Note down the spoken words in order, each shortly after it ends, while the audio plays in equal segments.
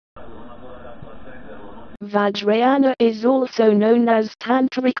Vajrayana is also known as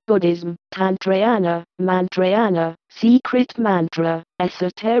Tantric Buddhism, Tantrayana, Mantrayana, Secret Mantra,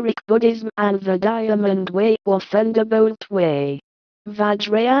 Esoteric Buddhism and the Diamond Way or Thunderbolt Way.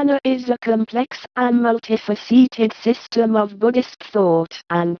 Vajrayana is a complex and multifaceted system of Buddhist thought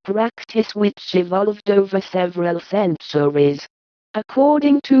and practice which evolved over several centuries.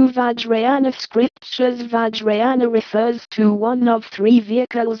 According to Vajrayana scriptures, Vajrayana refers to one of three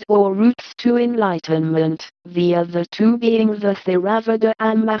vehicles or routes to enlightenment, the other two being the Theravada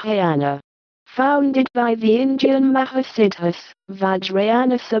and Mahayana. Founded by the Indian Mahasiddhas,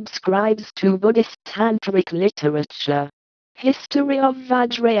 Vajrayana subscribes to Buddhist Tantric literature. History of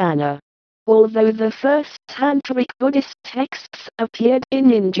Vajrayana. Although the first Tantric Buddhist texts appeared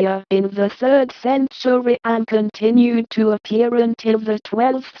in India in the 3rd century and continued to appear until the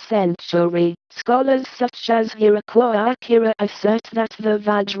 12th century, scholars such as Hirakawa Akira assert that the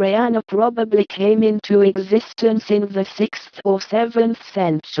Vajrayana probably came into existence in the 6th or 7th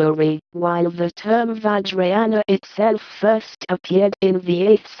century, while the term Vajrayana itself first appeared in the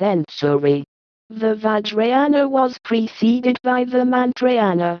 8th century. The Vajrayana was preceded by the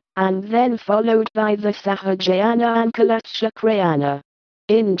Mantrayana, and then followed by the Sahajayana and Kalachakrayana.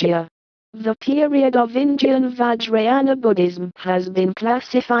 India. The period of Indian Vajrayana Buddhism has been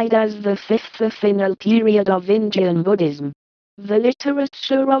classified as the 5th final period of Indian Buddhism. The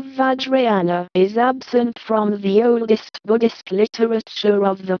literature of Vajrayana is absent from the oldest Buddhist literature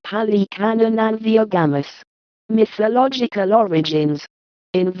of the Pali Canon and the Agamas. Mythological origins.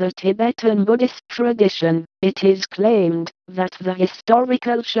 In the Tibetan Buddhist tradition, it is claimed that the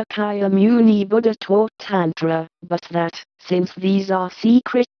historical Shakyamuni Buddha taught Tantra, but that, since these are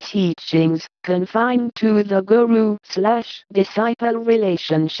secret teachings, confined to the guru/disciple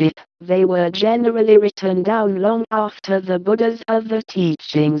relationship, they were generally written down long after the Buddha's other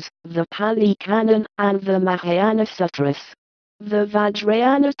teachings, the Pali Canon and the Mahayana Sutras. The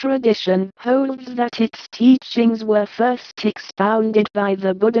Vajrayana tradition holds that its teachings were first expounded by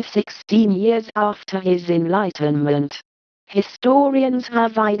the Buddha 16 years after his enlightenment. Historians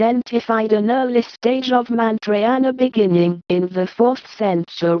have identified an early stage of Mantrayana beginning in the 4th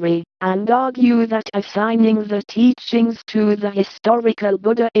century, and argue that assigning the teachings to the historical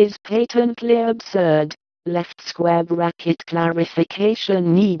Buddha is patently absurd. Left square bracket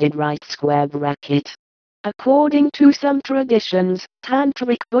clarification needed right square bracket. According to some traditions,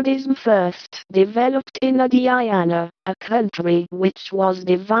 Tantric Buddhism first developed in Vajrayana, a country which was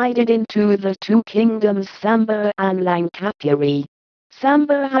divided into the two kingdoms Sambhur and Lankapuri.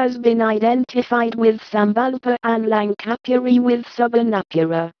 Sambhur has been identified with Sambalpa and Lankapuri with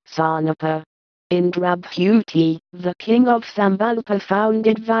Subarnapura, Sarnapa. Indrabhuti, the king of Sambalpa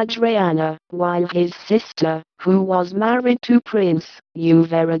founded Vajrayana, while his sister, who was married to Prince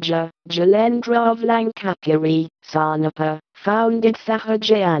Yuvaraja, Jalendra of Lankapuri, Sarnapa, founded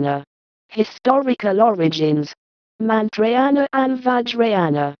Sahajayana. Historical origins. Mantrayana and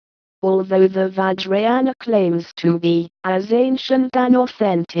Vajrayana. Although the Vajrayana claims to be as ancient and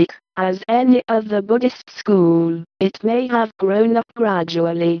authentic as any other Buddhist school, it may have grown up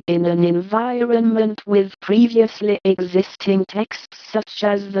gradually in an environment with previously existing texts such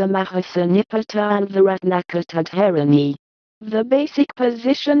as the Mahasanipata and the Ratnakatadharani. The basic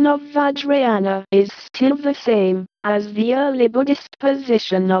position of Vajrayana is still the same as the early Buddhist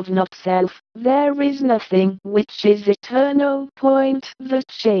position of not-self. There is nothing which is eternal. The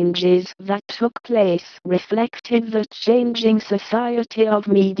changes that took place reflected the changing society of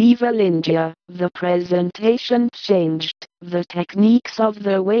medieval India. The presentation changed, the techniques of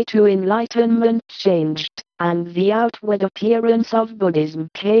the way to enlightenment changed, and the outward appearance of Buddhism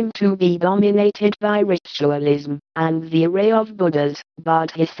came to be dominated by ritualism, and the array of Buddhas,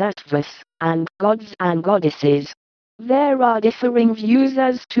 Bodhisattvas, and gods and goddesses. There are differing views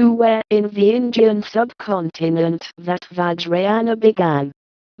as to where in the Indian subcontinent that Vajrayana began.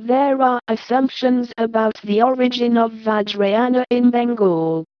 There are assumptions about the origin of Vajrayana in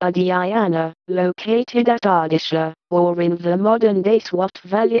Bengal, Vajrayana, located at Odisha, or in the modern-day Swat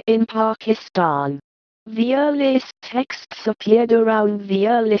Valley in Pakistan. The earliest texts appeared around the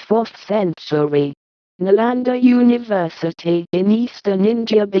early 4th century. Nalanda University in eastern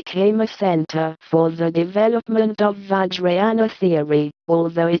India became a center for the development of Vajrayana theory,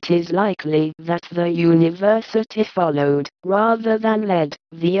 although it is likely that the university followed, rather than led,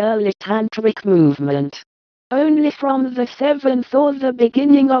 the early Tantric movement. Only from the 7th or the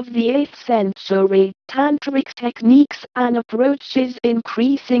beginning of the 8th century, Tantric techniques and approaches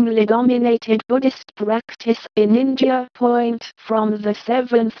increasingly dominated Buddhist practice in India. From the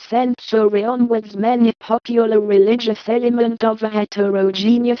 7th century onwards, many popular religious elements of a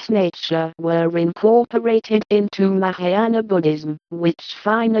heterogeneous nature were incorporated into Mahayana Buddhism, which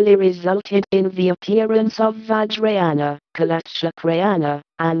finally resulted in the appearance of Vajrayana, Kalachakrayana,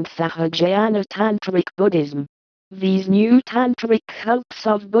 and Sahajayana Tantric Buddhism. These new tantric cults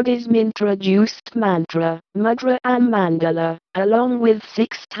of Buddhism introduced mantra, mudra and mandala, along with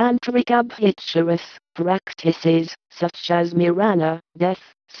 6 tantric abhicharus practices, such as mirana, death,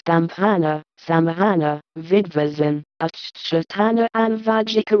 stampana, samahana, vidvasan, achyutana and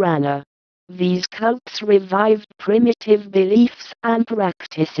vajikarana. These cults revived primitive beliefs and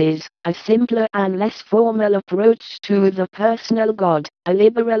practices, a simpler and less formal approach to the personal God, a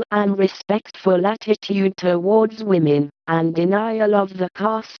liberal and respectful attitude towards women, and denial of the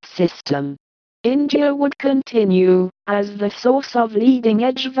caste system. India would continue as the source of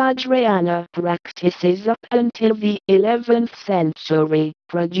leading-edge Vajrayana practices up until the 11th century,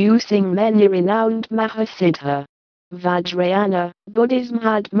 producing many renowned Mahasiddha. Vajrayana Buddhism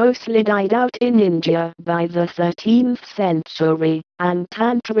had mostly died out in India by the 13th century, and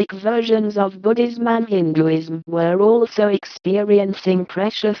tantric versions of Buddhism and Hinduism were also experiencing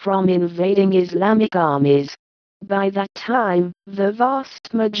pressure from invading Islamic armies. By that time, the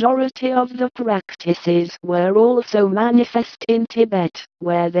vast majority of the practices were also manifest in Tibet,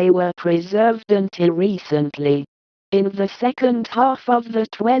 where they were preserved until recently. In the second half of the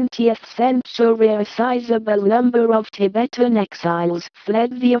 20th century, a sizable number of Tibetan exiles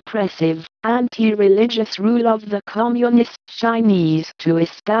fled the oppressive, anti-religious rule of the communist Chinese to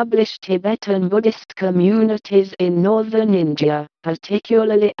establish Tibetan Buddhist communities in northern India,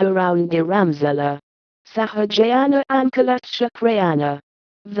 particularly around Dharamsala. Sahajayana and Kalachakrayana.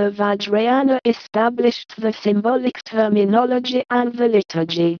 The Vajrayana established the symbolic terminology and the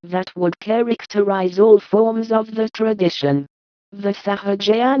liturgy that would characterize all forms of the tradition. The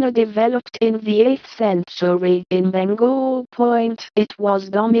Sahajayana developed in the 8th century in Bengal. It was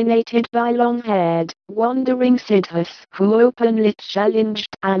dominated by long-haired, wandering siddhas who openly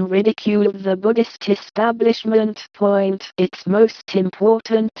challenged and ridiculed the Buddhist establishment. Its most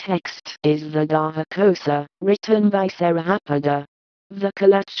important text is the Dharmakosa, written by Theravada. The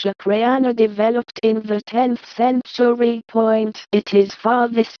Kalachakrayana developed in the 10th century. It is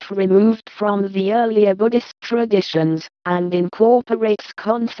farthest removed from the earlier Buddhist traditions, and incorporates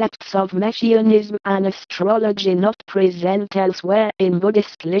concepts of messianism and astrology not present elsewhere in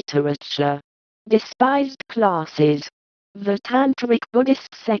Buddhist literature. Despised classes. The Tantric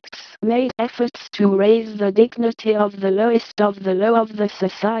Buddhist sects made efforts to raise the dignity of the lowest of the low of the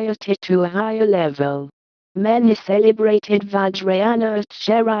society to a higher level. Many celebrated Vajrayana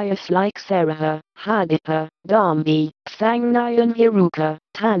acharyas like Saraha, Hadipa, Dambi, Sangnayan Hiruka,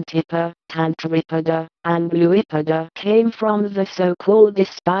 Tantipa, Tantripada, and Luipada came from the so-called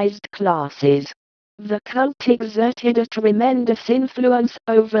despised classes. The cult exerted a tremendous influence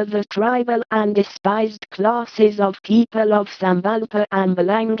over the tribal and despised classes of people of Sambalpa and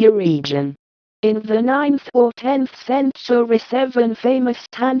Balangi region. In the 9th or 10th century, 7 famous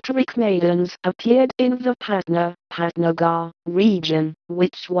tantric maidens appeared in the Patnagar region,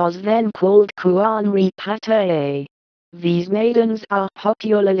 which was then called Kuanri Pataye. These maidens are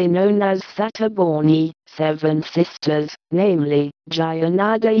popularly known as Sataboni, 7 sisters, namely,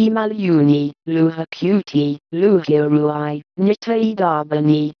 Jayanada Imalyuni, Luhakuti, Luhiruai,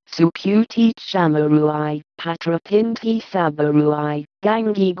 Nitaidabani, Sukuti Chamaruai, Patrapinti Sabaruai,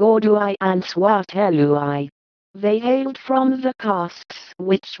 Gangi Gorduai and Swateluai. They hailed from the castes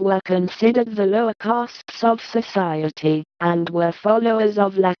which were considered the lower castes of society, and were followers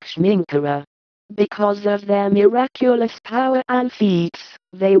of Lakshminkara. Because of their miraculous power and feats,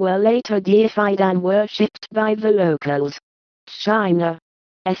 they were later deified and worshipped by the locals. China.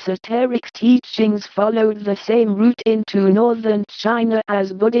 Esoteric teachings followed the same route into northern China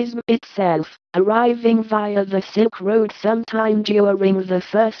as Buddhism itself, arriving via the Silk Road sometime during the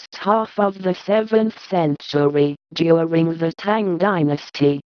first half of the 7th century, during the Tang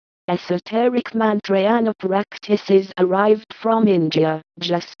dynasty. Esoteric Mantrayana practices arrived from India,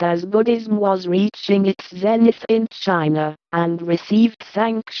 just as Buddhism was reaching its zenith in China, and received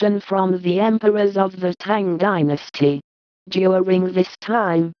sanction from the emperors of the Tang dynasty. During this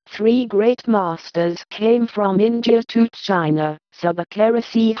time, 3 great masters came from India to China,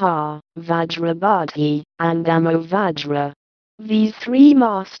 Subhakarasiha, Vajrabhati, and Amovajra. These 3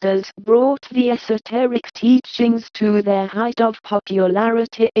 masters brought the esoteric teachings to their height of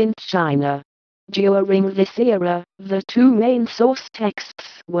popularity in China. During this era, the two main source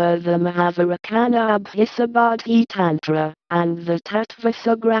texts were the Mahavarakana Abhisabadhi Tantra and the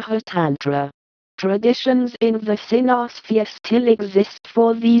Tattvasagraha Tantra. Traditions in the Sinosphere still exist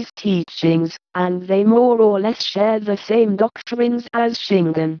for these teachings, and they more or less share the same doctrines as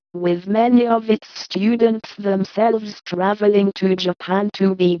Shingon, with many of its students themselves traveling to Japan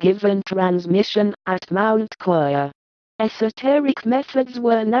to be given transmission at Mount Koya. Esoteric methods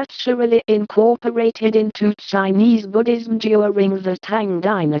were naturally incorporated into Chinese Buddhism during the Tang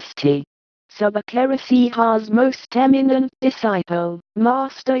dynasty. Sabakera-Siha's most eminent disciple,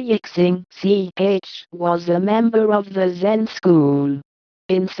 Master Yixing Ch, was a member of the Zen school.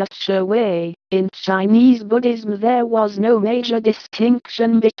 In such a way, in Chinese Buddhism there was no major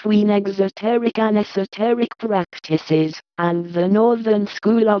distinction between exoteric and esoteric practices, and the northern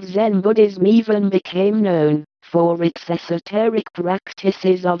school of Zen Buddhism even became known for its esoteric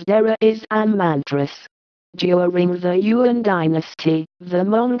practices of deras and mantras. During the Yuan dynasty, the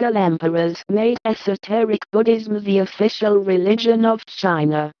Mongol emperors made esoteric Buddhism the official religion of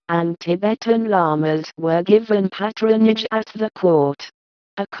China, and Tibetan lamas were given patronage at the court.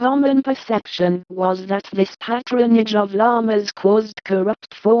 A common perception was that this patronage of lamas caused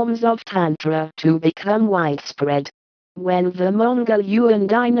corrupt forms of Tantra to become widespread. When the Mongol Yuan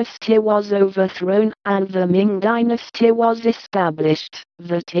dynasty was overthrown and the Ming dynasty was established,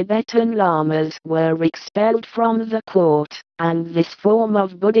 the Tibetan lamas were expelled from the court, and this form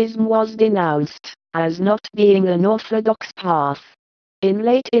of Buddhism was denounced as not being an orthodox path. In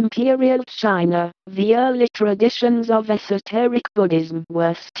late imperial China, the early traditions of esoteric Buddhism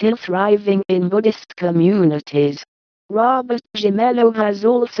were still thriving in Buddhist communities. Robert Gemello has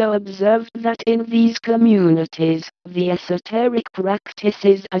also observed that in these communities, the esoteric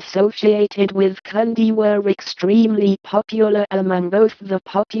practices associated with Kundi were extremely popular among both the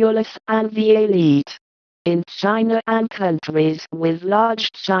populace and the elite. In China and countries with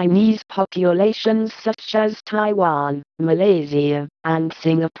large Chinese populations such as Taiwan, Malaysia, and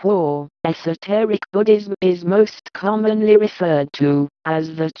Singapore, esoteric Buddhism is most commonly referred to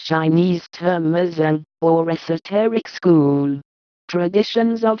as the Chinese term Muzheng, or esoteric school.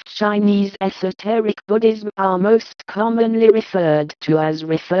 Traditions of Chinese esoteric Buddhism are most commonly referred as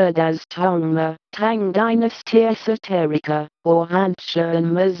Tongma, Tang Dynasty Esoterica, or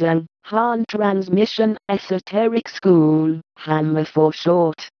Hanshan Muzheng, Han Transmission Esoteric School, Hanma for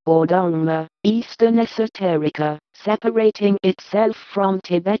short, or Dongma, Eastern Esoterica, separating itself from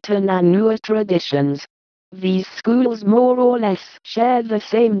Tibetan and newer traditions. These schools more or less share the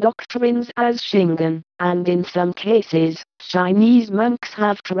same doctrines as Shingon, and in some cases, Chinese monks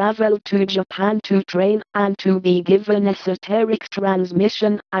have traveled to Japan to train and to be given esoteric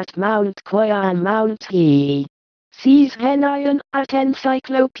transmission at Mount Koya and Mount He. See Henayan at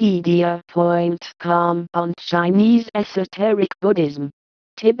encyclopedia.com on Chinese esoteric Buddhism.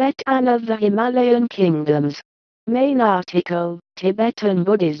 Tibet and other Himalayan kingdoms. Main article, Tibetan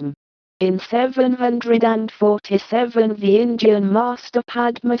Buddhism. In 747 the Indian master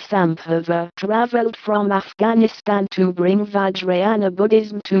Padmasambhava travelled from Afghanistan to bring Vajrayana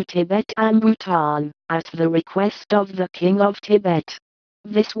Buddhism to Tibet and Bhutan, at the request of the king of Tibet.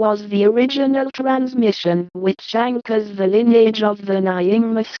 This was the original transmission which anchors the lineage of the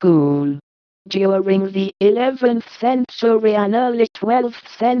Nyingma school. During the 11th century and early 12th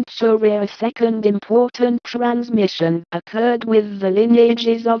century a second important transmission occurred with the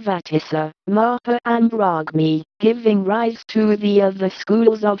lineages of Atisa, Marpa and Brahmi, giving rise to the other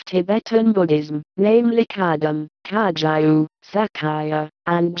schools of Tibetan Buddhism, namely Kadam, Kagyu, Sakya,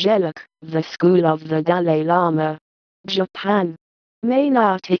 and Geluk, the school of the Dalai Lama. Japan. Main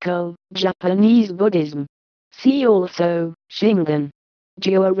article, Japanese Buddhism. See also, Shingon.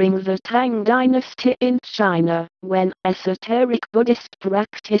 During the Tang dynasty in China, when esoteric Buddhist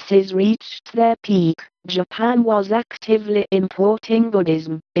practices reached their peak, Japan was actively importing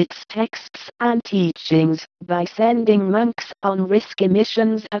Buddhism, its texts and teachings, by sending monks on risky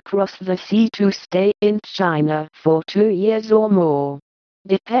missions across the sea to stay in China for 2 years or more.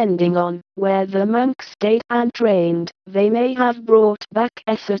 Depending on where the monks stayed and trained, they may have brought back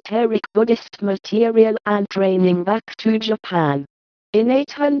esoteric Buddhist material and training back to Japan. In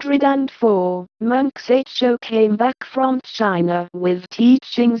 804, monk Saicho came back from China with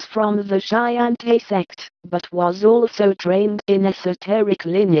teachings from the Shyante sect, but was also trained in esoteric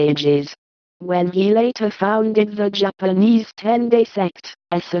lineages. When he later founded the Japanese Tendai sect,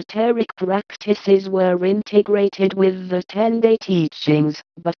 esoteric practices were integrated with the Tendai teachings,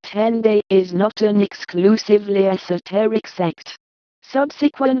 but Tendai is not an exclusively esoteric sect.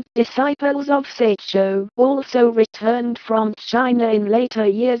 Subsequent disciples of Seicho also returned from China in later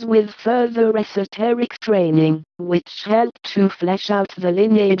years with further esoteric training, which helped to flesh out the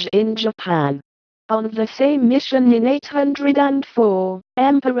lineage in Japan. On the same mission in 804,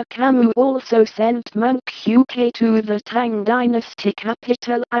 Emperor Kamu also sent monk Huke to the Tang dynasty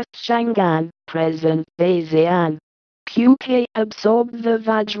capital at Chang'an, present-day Xi'an. Huke absorbed the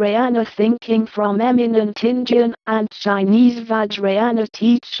Vajrayana thinking from eminent Indian and Chinese Vajrayana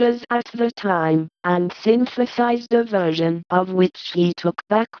teachers at the time, and synthesized a version of which he took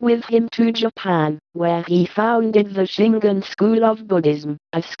back with him to Japan, where he founded the Shingon school of Buddhism,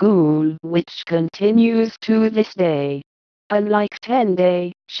 a school which continues to this day. Unlike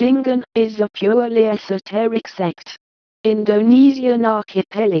Tendai, Shingon is a purely esoteric sect. Indonesian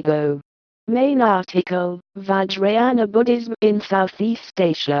archipelago. Main article, Vajrayana Buddhism in Southeast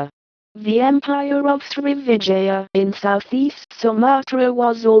Asia. The empire of Srivijaya in Southeast Sumatra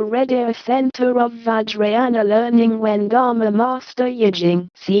was already a center of Vajrayana learning when Dharma Master Yijing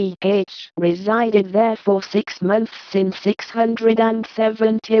ch. resided there for 6 months in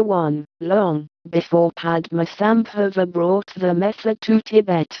 671, long before Padmasambhava brought the method to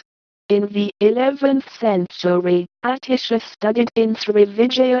Tibet. In the 11th century, Atisha studied in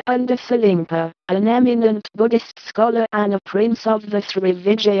Srivijaya under Salimpa, an eminent Buddhist scholar and a prince of the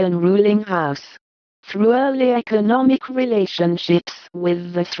Srivijayan ruling house. Through early economic relationships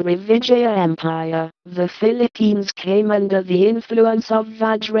with the Srivijaya Empire, the Philippines came under the influence of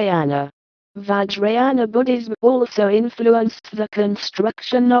Vajrayana. Vajrayana Buddhism also influenced the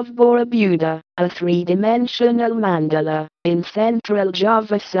construction of Borobudur, a three-dimensional mandala, in central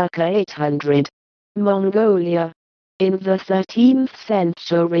Java circa 800. Mongolia. In the 13th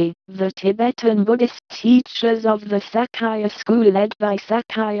century, the Tibetan Buddhist teachers of the Sakya school led by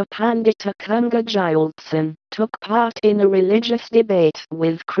Sakya Pandita Kunga Gyaltsen took part in a religious debate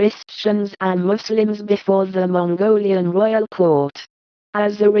with Christians and Muslims before the Mongolian royal court.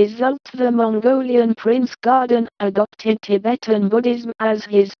 As a result, the Mongolian Prince Garden adopted Tibetan Buddhism as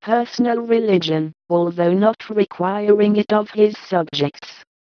his personal religion, although not requiring it of his subjects.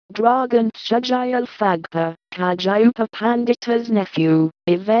 Dragan Chajayal Phagpa, Kajayupa Pandita's nephew,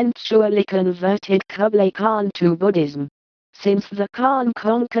 eventually converted Kublai Khan to Buddhism. Since the Khan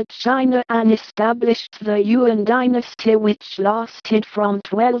conquered China and established the Yuan dynasty which lasted from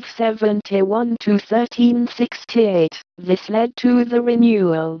 1271 to 1368, this led to the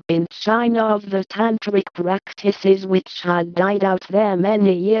renewal in China of the Tantric practices which had died out there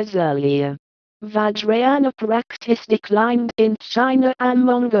many years earlier. Vajrayana practice declined in China and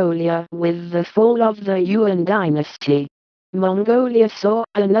Mongolia with the fall of the Yuan dynasty. Mongolia saw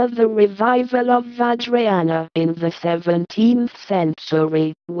another revival of Vajrayana in the 17th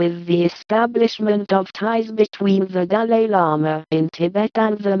century, with the establishment of ties between the Dalai Lama in Tibet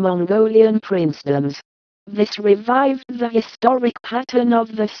and the Mongolian princedoms. This revived the historic pattern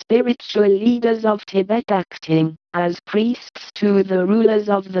of the spiritual leaders of Tibet acting as priests to the rulers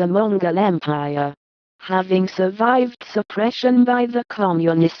of the Mongol Empire. Having survived suppression by the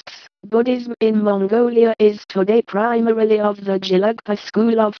communists, Buddhism in Mongolia is today primarily of the Gelugpa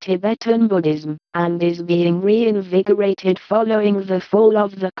school of Tibetan Buddhism, and is being reinvigorated following the fall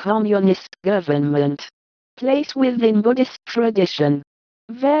of the communist government. Place within Buddhist tradition.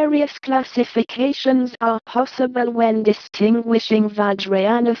 Various classifications are possible when distinguishing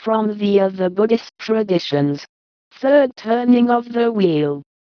Vajrayana from the other Buddhist traditions. Third turning of the wheel.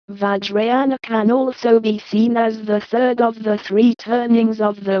 Vajrayana can also be seen as the third of the 3 turnings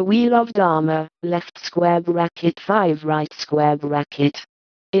of the wheel of Dharma, left square bracket 5 right square bracket.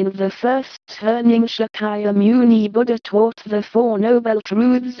 In the first turning, Shakyamuni Buddha taught the 4 Noble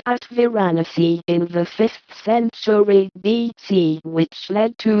Truths at Varanasi in the 5th century BC, which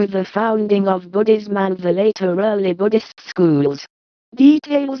led to the founding of Buddhism and the later early Buddhist schools.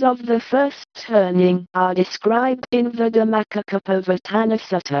 Details of the first turning are described in the Dhammacakkappavattana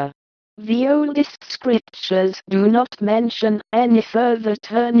Sutta. The oldest scriptures do not mention any further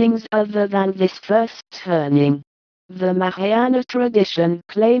turnings other than this first turning. The Mahayana tradition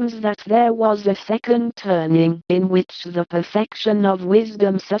claims that there was a second turning in which the perfection of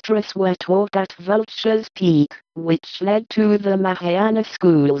wisdom sutras were taught at Vulture's Peak, which led to the Mahayana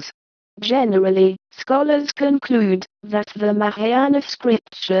schools. Generally, scholars conclude that the Mahayana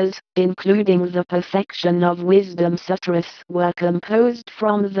scriptures, including the perfection of wisdom sutras, were composed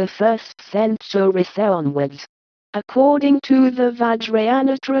from the 1st century onwards. According to the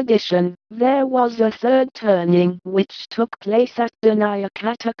Vajrayana tradition, there was a third turning which took place at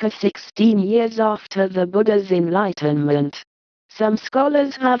Dhanayakataka 16 years after the Buddha's enlightenment. Some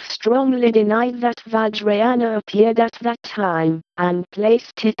scholars have strongly denied that Vajrayana appeared at that time, and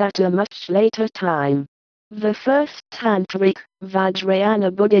placed it at a much later time. The first Tantric,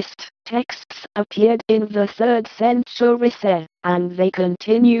 Vajrayana Buddhist, texts appeared in the 3rd century CE, and they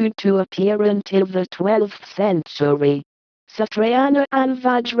continued to appear until the 12th century. Sutrayana and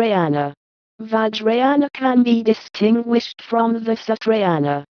Vajrayana. Vajrayana can be distinguished from the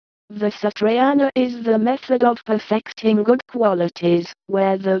Sutrayana. The Sutrayana is the method of perfecting good qualities,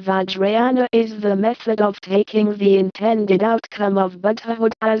 where the Vajrayana is the method of taking the intended outcome of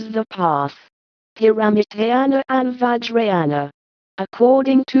Buddhahood as the path. Hirakawa and Vajrayana.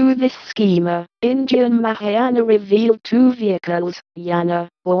 According to this schema, Indian Mahayana revealed 2 vehicles, yana,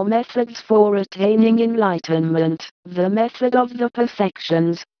 or methods for attaining enlightenment, the method of the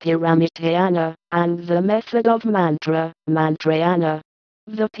perfections, Hirakawa, and the method of mantra, Mantrayana.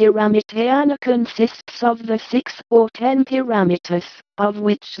 The Paramittayana consists of the 6 or 10 paramitas, of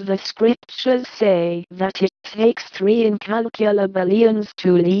which the scriptures say that it takes 3 incalculable eons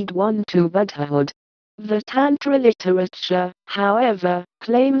to lead one to Buddhahood. The Tantra literature, however,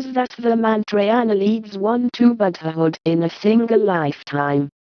 claims that the Mantrayana leads one to Buddhahood in a single lifetime.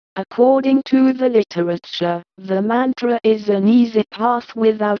 According to the literature, the mantra is an easy path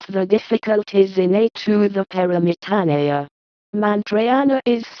without the difficulties innate to the Paramittaya. Mantrayana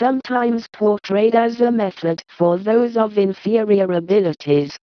is sometimes portrayed as a method for those of inferior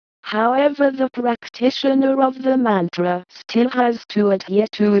abilities. However, the practitioner of the mantra still has to adhere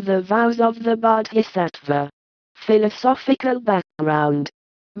to the vows of the Bodhisattva. Philosophical background.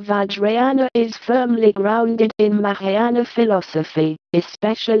 Vajrayana is firmly grounded in Mahayana philosophy,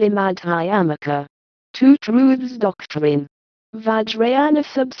 especially Madhyamaka. Two Truths doctrine. Vajrayana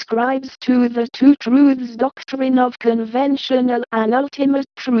subscribes to the Two Truths doctrine of conventional and ultimate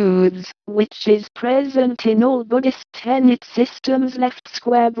truths, which is present in all Buddhist tenet systems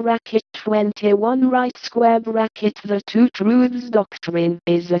 (21 right). The Two Truths doctrine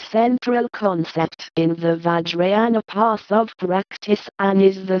is a central concept in the Vajrayana path of practice and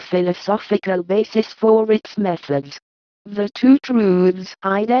is the philosophical basis for its methods. The Two Truths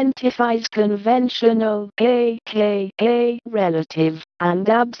identifies conventional, aka relative, and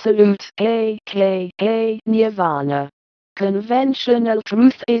absolute, aka nirvana. Conventional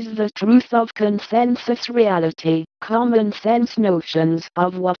truth is the truth of consensus reality, common sense notions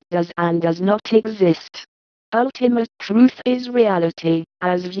of what does and does not exist. Ultimate truth is reality,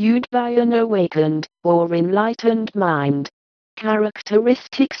 as viewed by an awakened, or enlightened mind.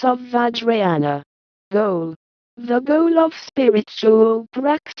 Characteristics of Vajrayana. Goal. The goal of spiritual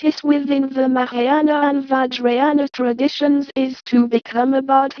practice within the Mahayana and Vajrayana traditions is to become a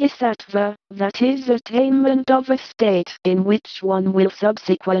bodhisattva, that is attainment of a state in which one will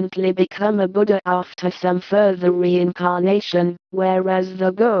subsequently become a Buddha after some further reincarnation, whereas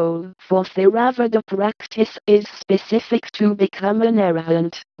the goal for Theravada practice is specific to become an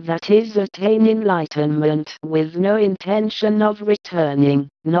arahant, that is attain enlightenment with no intention of returning,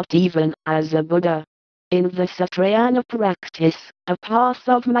 not even as a Buddha. In the Sutrayana practice, a path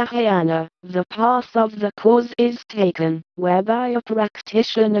of Mahayana, the path of the cause is taken, whereby a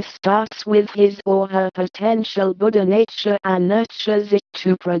practitioner starts with his or her potential Buddha nature and nurtures it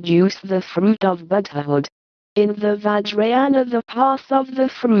to produce the fruit of Buddhahood. In the Vajrayana, the path of the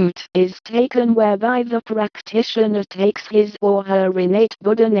fruit is taken whereby the practitioner takes his or her innate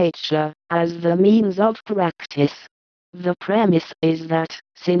Buddha nature as the means of practice. The premise is that,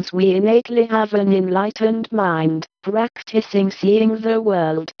 since we innately have an enlightened mind, practicing seeing the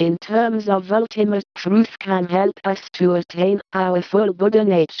world in terms of ultimate truth can help us to attain our full Buddha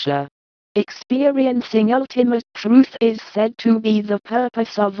nature. Experiencing ultimate truth is said to be the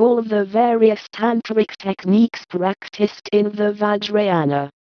purpose of all the various tantric techniques practiced in the Vajrayana.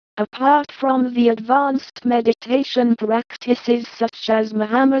 Apart from the advanced meditation practices such as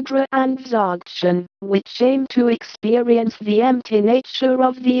Mahamudra and Dzogchen, which aim to experience the empty nature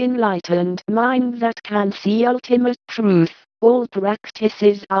of the enlightened mind that can see ultimate truth, all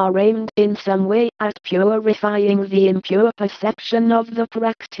practices are aimed in some way at purifying the impure perception of the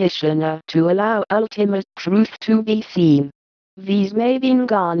practitioner to allow ultimate truth to be seen. These may be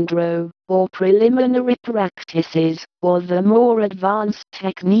Ngandro, or preliminary practices, or the more advanced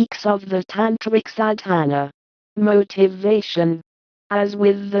techniques of the Tantric sadhana. Motivation. As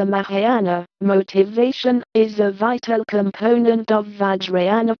with the Mahayana, motivation is a vital component of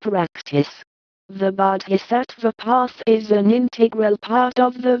Vajrayana practice. The Bodhisattva path is an integral part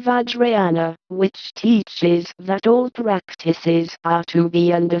of the Vajrayana, which teaches that all practices are to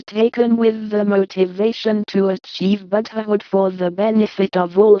be undertaken with the motivation to achieve Buddhahood for the benefit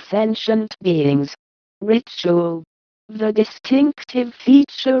of all sentient beings. Ritual. The distinctive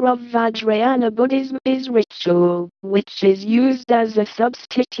feature of Vajrayana Buddhism is ritual, which is used as a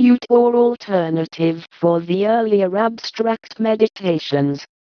substitute or alternative for the earlier abstract meditations.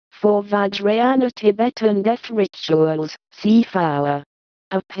 For Vajrayana Tibetan death rituals, see Phawa.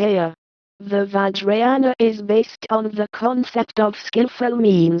 Apaya. The Vajrayana is based on the concept of skillful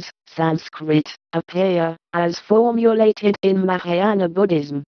means, Sanskrit, apaya, as formulated in Mahayana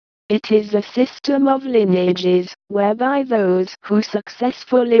Buddhism. It is a system of lineages, whereby those who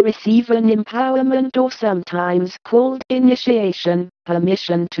successfully receive an empowerment or sometimes called initiation,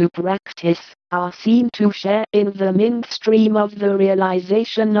 permission to practice, are seen to share in the midstream of the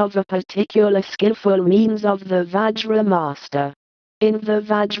realization of a particular skillful means of the Vajra master. In the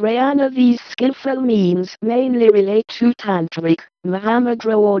Vajrayana these skillful means mainly relate to Tantric,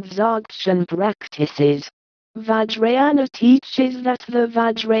 Mahamudra or Dzogchen practices. Vajrayana teaches that the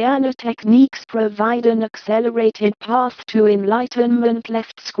Vajrayana techniques provide an accelerated path to enlightenment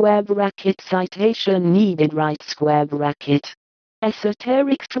citation needed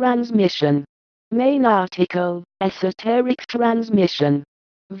Esoteric transmission. Main article, Esoteric transmission.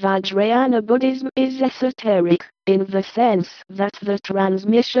 Vajrayana Buddhism is esoteric, in the sense that the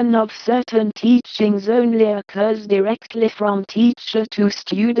transmission of certain teachings only occurs directly from teacher to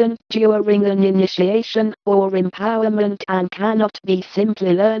student during an initiation or empowerment and cannot be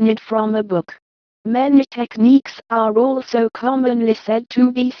simply learned from a book. Many techniques are also commonly said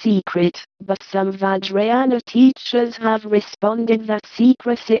to be secret, but some Vajrayana teachers have responded that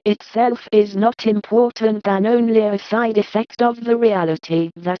secrecy itself is not important and only a side effect of the reality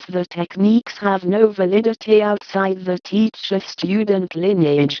that the techniques have no validity outside the teacher-student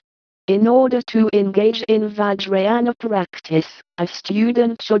lineage. In order to engage in Vajrayana practice, a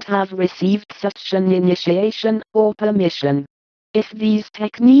student should have received such an initiation or permission. If these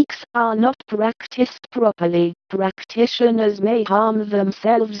techniques are not practiced properly, practitioners may harm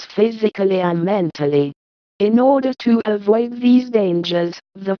themselves physically and mentally. In order to avoid these dangers,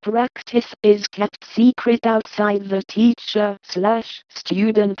 the practice is kept secret outside the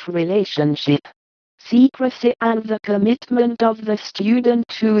teacher/student relationship. Secrecy and the commitment of the student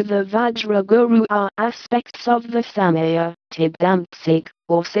to the Vajra Guru are aspects of the Samaya, Tantric,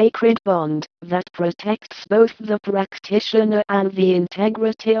 or sacred bond, that protects both the practitioner and the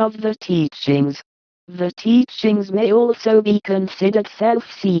integrity of the teachings. The teachings may also be considered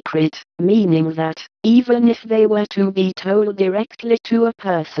self-secret, meaning that, even if they were to be told directly to a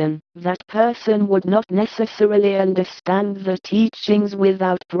person, that person would not necessarily understand the teachings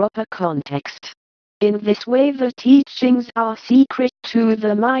without proper context. In this way the teachings are secret to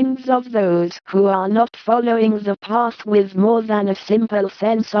the minds of those who are not following the path with more than a simple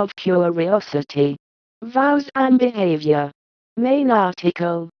sense of curiosity. Vows and behavior. Main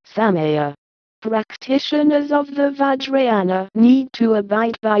article, Samaya. Practitioners of the Vajrayana need to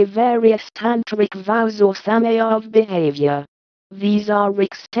abide by various tantric vows or samaya of behavior. These are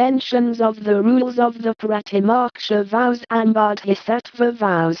extensions of the rules of the Pratimoksha vows and Bodhisattva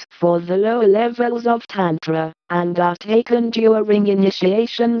vows for the lower levels of Tantra, and are taken during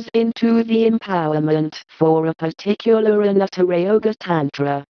initiations into the empowerment for a particular Anuttara Yoga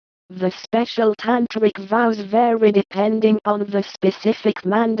Tantra. The special tantric vows vary depending on the specific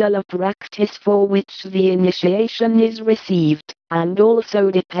mandala practice for which the initiation is received, and also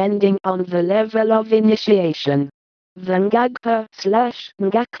depending on the level of initiation. The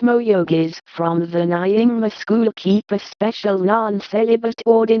Ngagpa/Ngakmo yogis from the Nyingma school keep a special non-celibate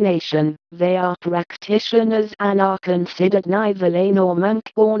ordination. They are practitioners and are considered neither lay nor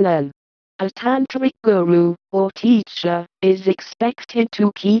monk or nun. A tantric guru, or teacher, is expected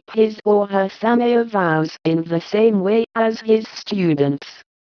to keep his or her samaya vows in the same way as his students.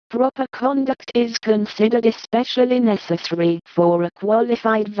 Proper conduct is considered especially necessary for a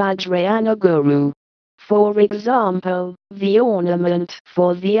qualified Vajrayana guru. For example, the ornament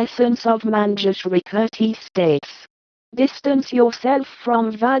for the essence of Manjushri Kirti states, "Distance yourself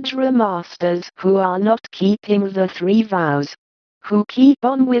from Vajra masters who are not keeping the three vows, who keep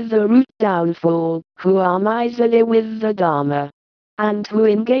on with the root downfall, who are miserly with the Dharma, and who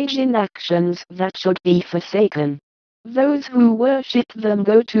engage in actions that should be forsaken. Those who worship them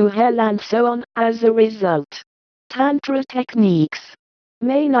go to hell," and so on. As a result. Tantra techniques.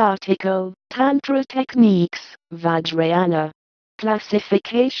 Main article, Tantra techniques, Vajrayana.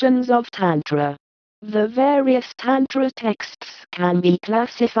 Classifications of Tantra. The various Tantra texts can be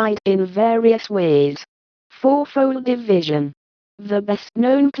classified in various ways. Fourfold division. The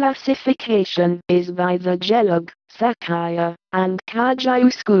best-known classification is by the Gelug, Sakya, and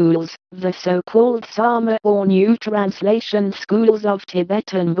Kagyu schools, the so-called Sama or New Translation schools of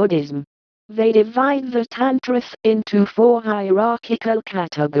Tibetan Buddhism. They divide the Tantras into four hierarchical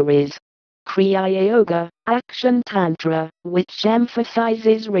categories. Kriya Yoga, Action Tantra, which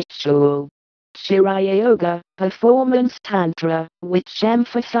emphasizes ritual. Chiraya Yoga, Performance Tantra, which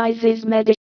emphasizes meditation.